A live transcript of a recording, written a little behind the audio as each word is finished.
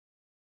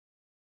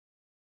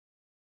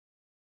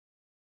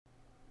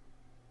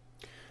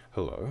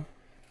Hello,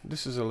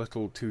 this is a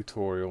little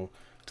tutorial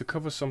to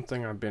cover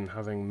something I've been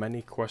having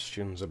many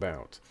questions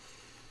about.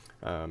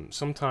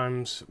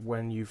 Sometimes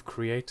when you've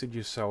created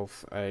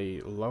yourself a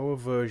lower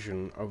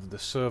version of the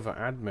server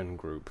admin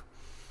group,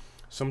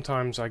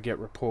 sometimes I get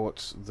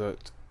reports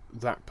that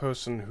that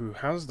person who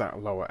has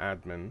that lower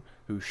admin,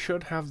 who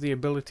should have the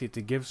ability to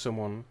give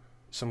someone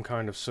some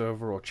kind of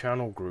server or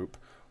channel group,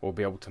 or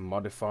be able to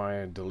modify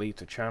and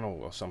delete a channel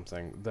or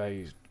something,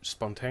 they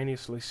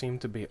spontaneously seem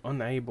to be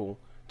unable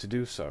to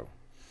do so,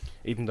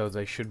 even though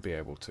they should be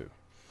able to.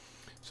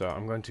 So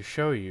I'm going to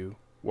show you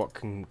what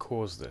can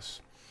cause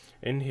this.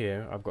 In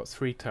here I've got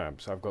three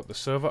tabs. I've got the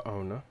server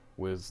owner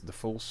with the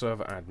full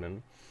server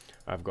admin.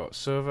 I've got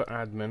server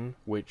admin,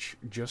 which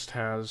just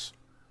has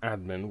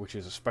admin, which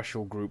is a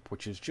special group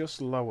which is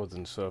just lower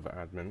than server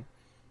admin.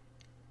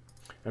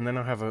 And then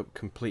I have a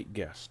complete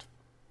guest.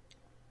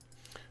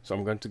 So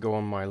I'm going to go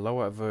on my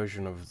lower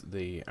version of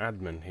the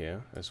admin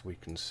here. As we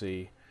can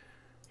see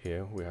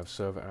here, we have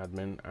server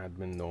admin,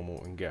 admin,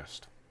 normal, and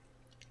guest.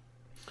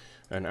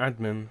 And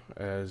admin,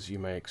 as you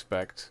may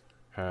expect,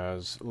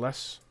 has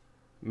less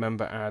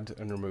member add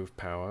and remove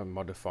power,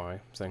 modify,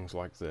 things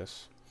like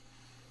this.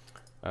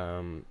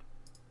 And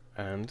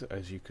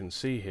as you can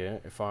see here,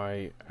 if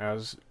I,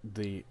 as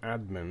the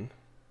admin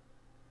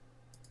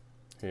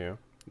here,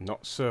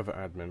 not server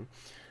admin,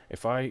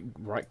 if I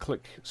right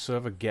click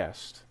server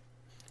guest,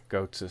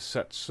 go to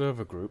set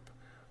server group,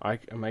 I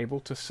am able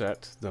to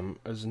set them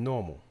as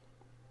normal,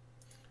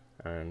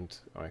 and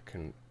I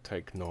can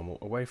take normal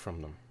away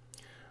from them.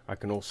 I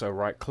can also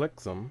right click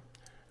them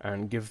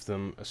and give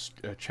them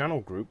a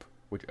channel group,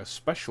 a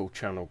special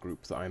channel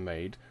group that I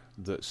made,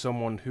 that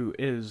someone who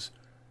is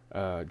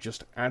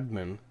just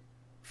admin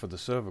for the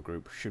server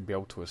group should be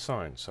able to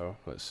assign. So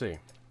let's see.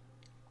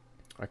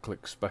 I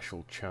click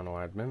special channel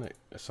admin, it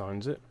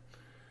assigns it,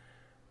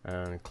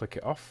 and click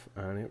it off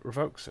and it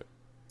revokes it.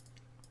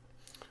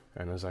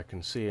 And as I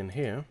can see in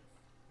here,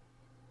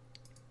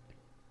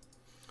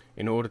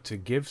 in order to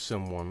give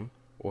someone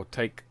or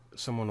take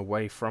someone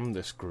away from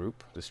this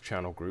group, this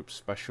channel group,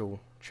 special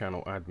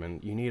channel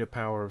admin, you need a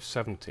power of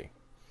 70,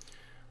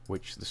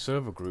 which the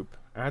server group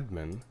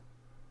admin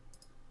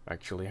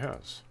actually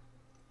has.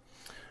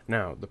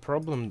 Now, the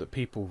problem that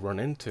people run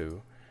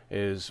into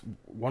is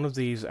one of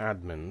these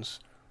admins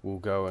will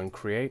go and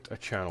create a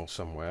channel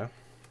somewhere.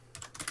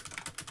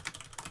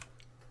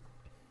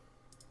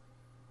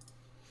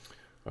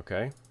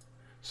 Okay,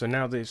 so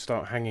now they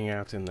start hanging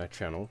out in their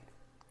channel,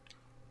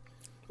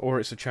 or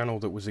it's a channel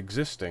that was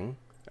existing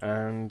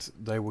and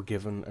they were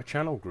given a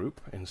channel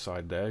group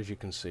inside there. As you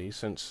can see,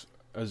 since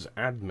as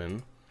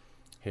admin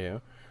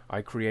here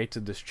I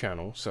created this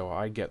channel, so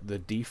I get the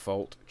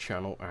default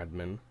channel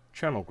admin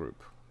channel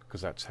group,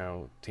 because that's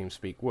how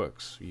TeamSpeak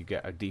works. You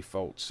get a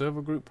default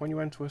server group when you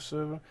enter a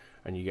server,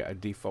 and you get a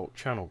default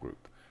channel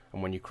group,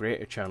 and when you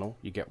create a channel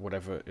you get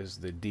whatever is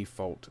the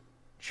default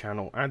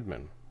channel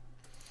admin.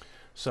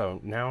 So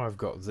now I've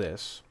got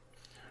this,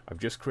 I've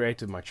just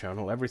created my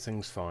channel,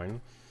 everything's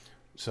fine.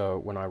 So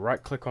when I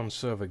right click on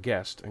server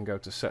guest and go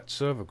to set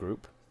server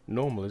group,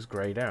 normal is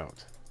grayed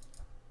out.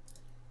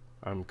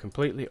 I'm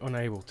completely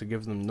unable to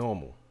give them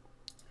normal.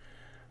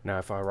 Now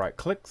if I right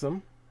click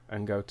them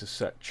and go to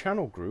set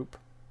channel group,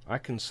 I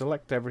can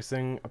select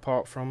everything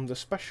apart from the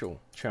special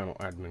channel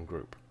admin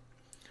group.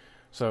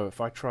 So if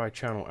I try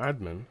channel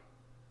admin,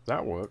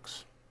 that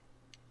works.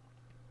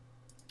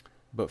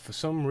 But for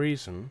some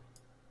reason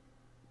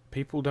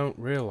people don't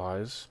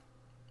realize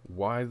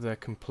why they're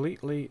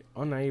completely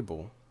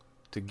unable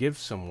to give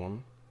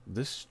someone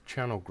this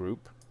channel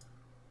group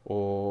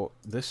or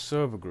this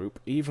server group,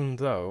 even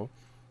though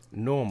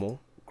normal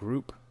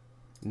group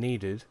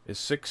needed is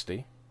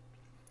 60.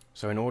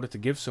 So in order to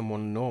give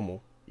someone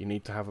normal, you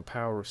need to have a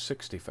power of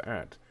 60 for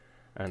add,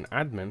 and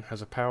admin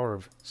has a power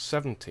of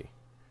 70,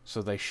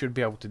 so they should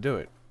be able to do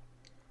it.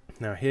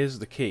 Now here's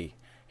the key,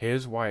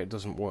 here's why it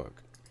doesn't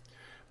work.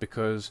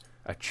 Because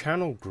a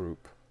channel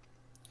group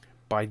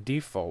by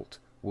default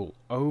will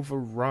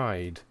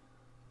override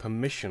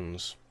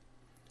permissions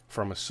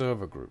from a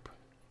server group,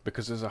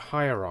 because there's a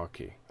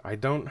hierarchy. I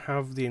don't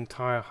have the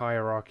entire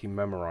hierarchy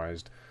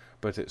memorized,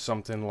 but it's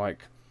something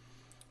like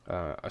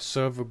a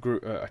server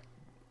group,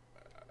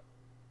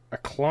 a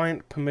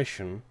client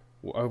permission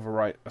will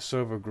overwrite a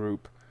server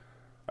group,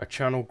 a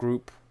channel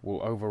group will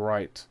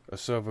overwrite a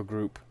server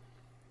group,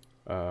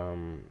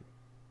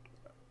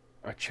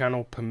 a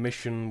channel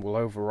permission will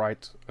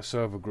overwrite a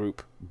server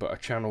group, but a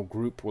channel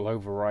group will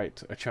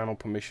overwrite a channel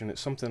permission.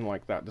 It's something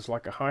like that. There's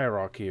like a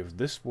hierarchy of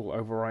this will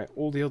overwrite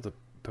all the other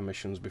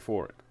permissions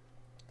before it.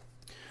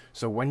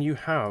 So when you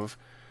have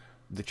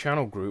the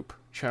channel group,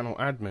 channel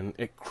admin,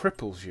 it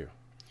cripples you.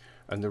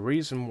 And the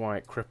reason why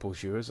it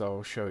cripples you is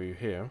I'll show you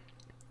here.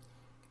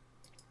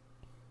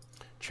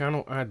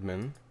 Channel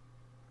admin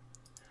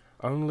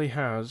only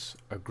has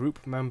a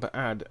group member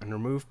add and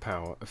remove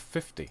power of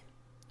 50.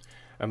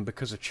 And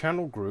because a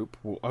channel group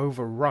will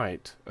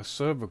overwrite a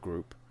server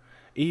group,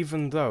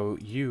 even though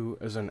you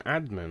as an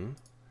admin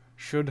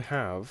should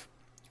have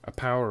a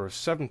power of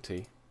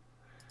 70,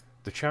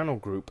 the channel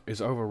group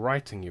is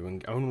overwriting you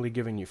and only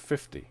giving you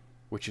 50,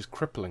 which is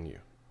crippling you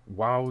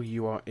while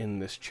you are in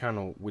this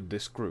channel with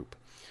this group.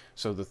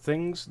 So the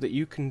things that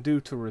you can do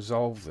to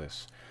resolve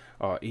this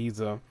are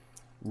either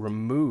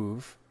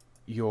remove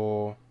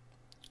your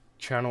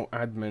channel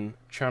admin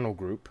channel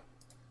group,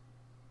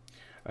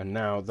 and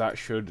now that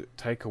should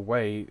take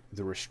away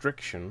the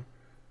restriction,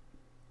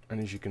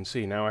 and as you can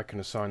see, now I can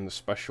assign the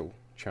special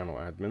channel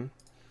admin,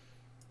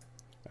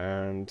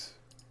 and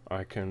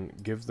I can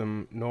give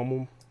them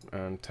normal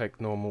and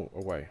take normal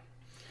away.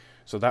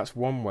 So that's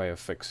one way of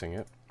fixing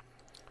it.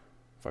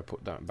 If I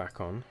put that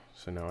back on,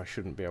 so now I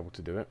shouldn't be able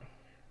to do it.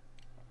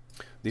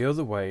 The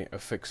other way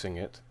of fixing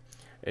it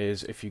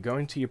is if you go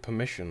into your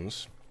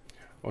permissions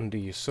under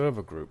your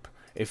server group,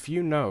 if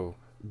you know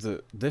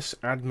that this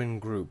admin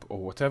group or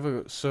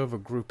whatever server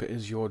group it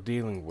is you're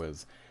dealing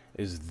with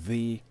is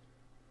the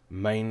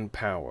main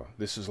power,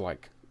 this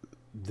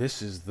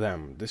is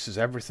them, this is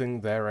everything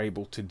they're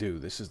able to do,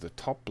 this is the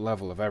top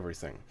level of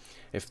everything.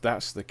 If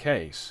that's the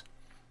case,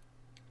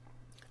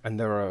 and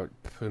there are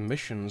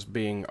permissions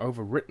being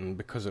overwritten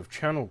because of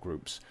channel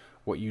groups,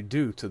 what you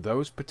do to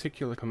those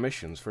particular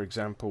permissions, for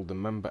example the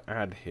member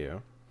add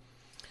here,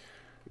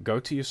 go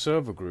to your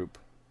server group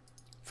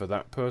for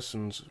that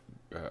person's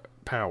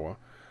power,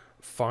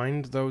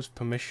 find those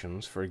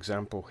permissions, for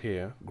example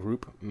here,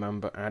 group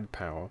member add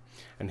power,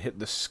 and hit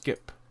the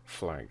skip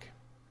flag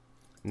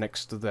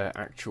next to their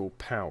actual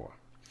power.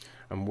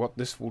 And what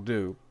this will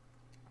do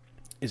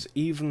is,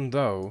 even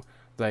though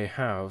they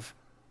have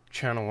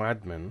channel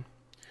admin,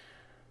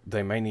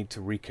 they may need to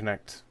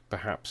reconnect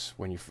perhaps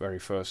when you very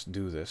first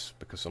do this,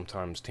 because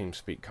sometimes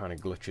TeamSpeak kind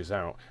of glitches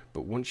out.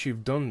 But once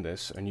you've done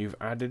this and you've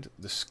added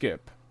the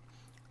skip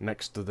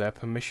next to their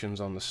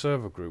permissions on the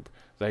server group,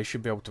 they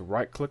should be able to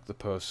right click the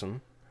person,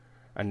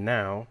 and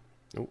now,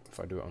 if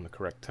I do it on the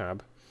correct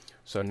tab,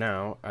 so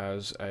now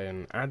as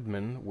an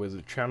admin with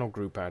a channel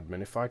group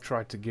admin, if I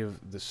try to give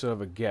the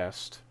server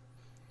guest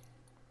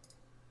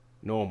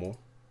normal,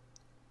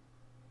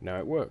 now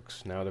it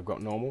works. Now they've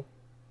got normal,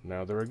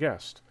 now they're a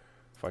guest.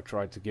 If I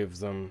try to give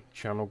them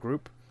channel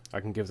group,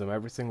 I can give them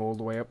everything all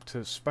the way up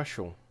to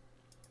special.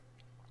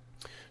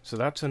 So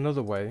that's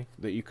another way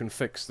that you can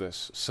fix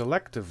this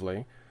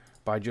selectively,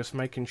 by just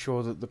making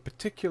sure that the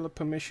particular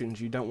permissions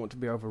you don't want to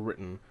be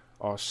overwritten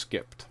are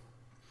skipped.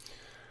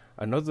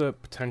 Another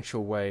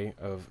potential way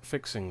of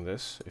fixing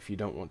this, if you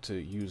don't want to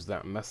use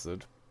that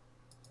method,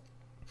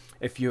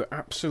 if you're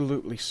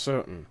absolutely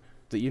certain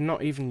that you're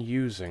not even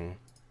using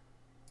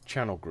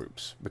channel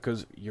groups,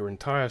 because your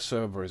entire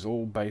server is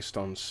all based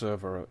on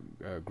server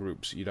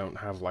groups. You don't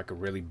have like a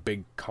really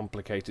big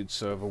complicated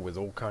server with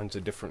all kinds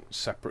of different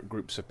separate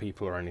groups of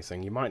people or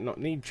anything. You might not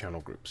need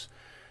channel groups.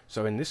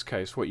 So in this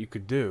case, what you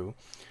could do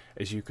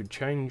is you could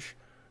change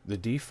the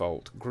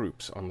default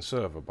groups on the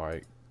server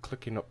by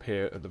clicking up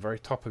here at the very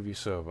top of your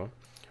server,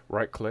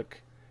 right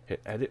click,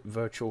 hit edit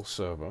virtual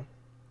server,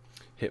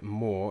 hit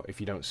more if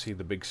you don't see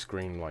the big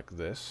screen like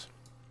this,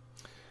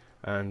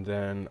 and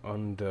then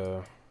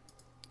under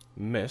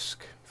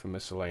MISC for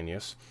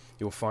miscellaneous,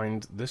 you'll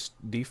find this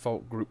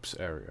default groups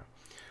area.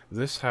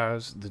 This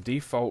has the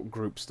default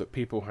groups that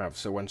people have,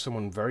 so when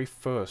someone very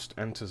first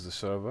enters the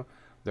server,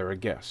 they're a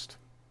guest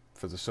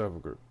for the server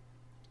group.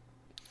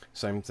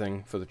 Same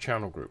thing for the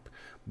channel group.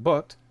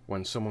 But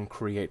when someone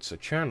creates a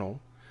channel,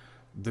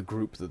 the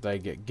group that they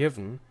get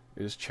given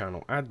is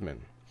channel admin.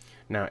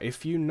 Now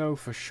if you know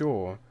for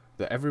sure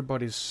that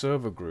everybody's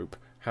server group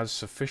has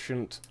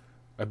sufficient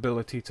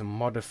ability to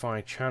modify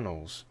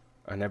channels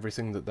and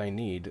everything that they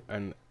need,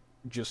 and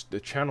just the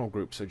channel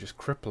groups are just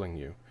crippling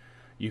you,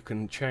 you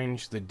can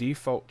change the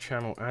default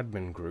channel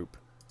admin group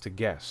to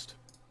guest.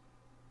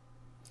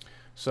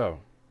 So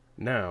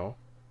now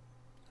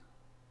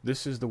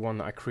this is the one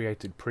that I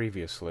created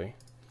previously.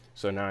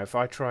 So now if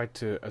I try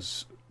to,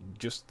 as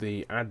just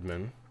the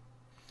admin,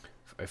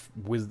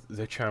 with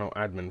the channel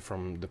admin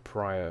from the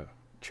prior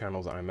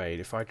channel that I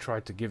made, if I try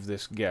to give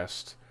this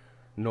guest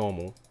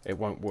normal, it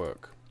won't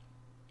work.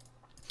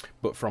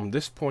 But from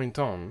this point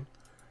on,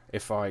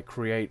 if I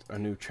create a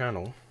new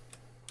channel,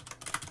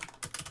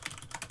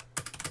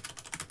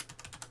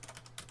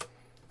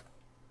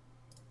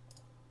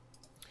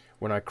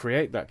 when I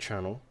create that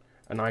channel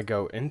and I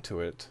go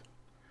into it,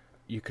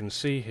 you can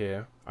see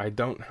here I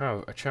don't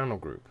have a channel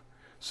group.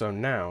 So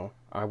now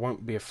I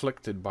won't be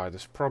afflicted by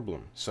this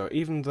problem. So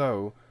even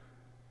though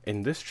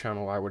in this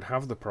channel I would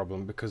have the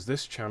problem, because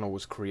this channel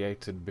was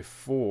created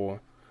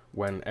before,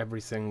 when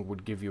everything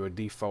would give you a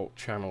default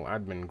channel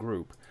admin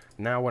group,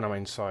 now when I'm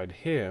inside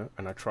here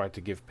and I try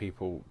to give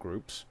people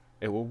groups,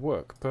 it will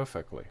work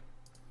perfectly.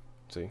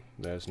 See,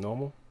 there's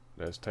normal,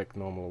 there's take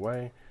normal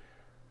away,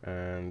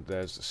 and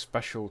there's a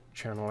special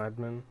channel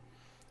admin,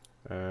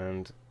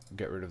 and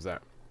get rid of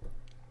that.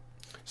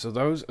 So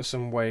those are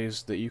some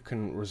ways that you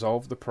can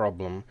resolve the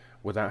problem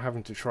without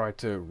having to try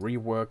to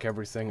rework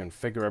everything and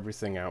figure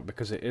everything out,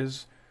 because it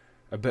is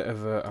a bit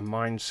of a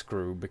mind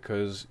screw,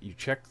 because you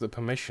check the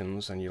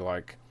permissions and you're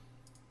like,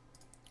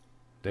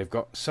 they've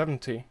got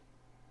 70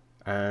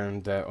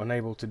 and they're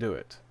unable to do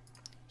it.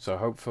 So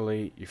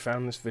hopefully you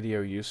found this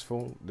video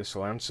useful. This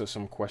will answer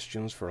some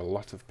questions for a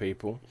lot of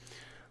people.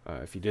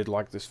 If you did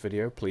like this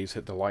video, please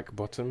hit the like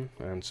button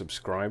and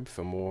subscribe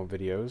for more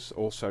videos.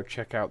 Also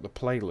check out the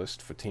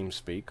playlist for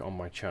TeamSpeak on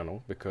my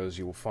channel, because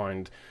you will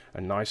find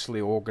a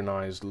nicely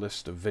organized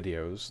list of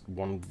videos,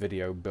 one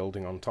video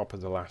building on top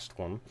of the last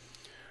one.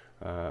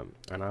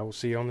 And I will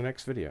see you on the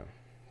next video.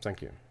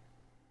 Thank you.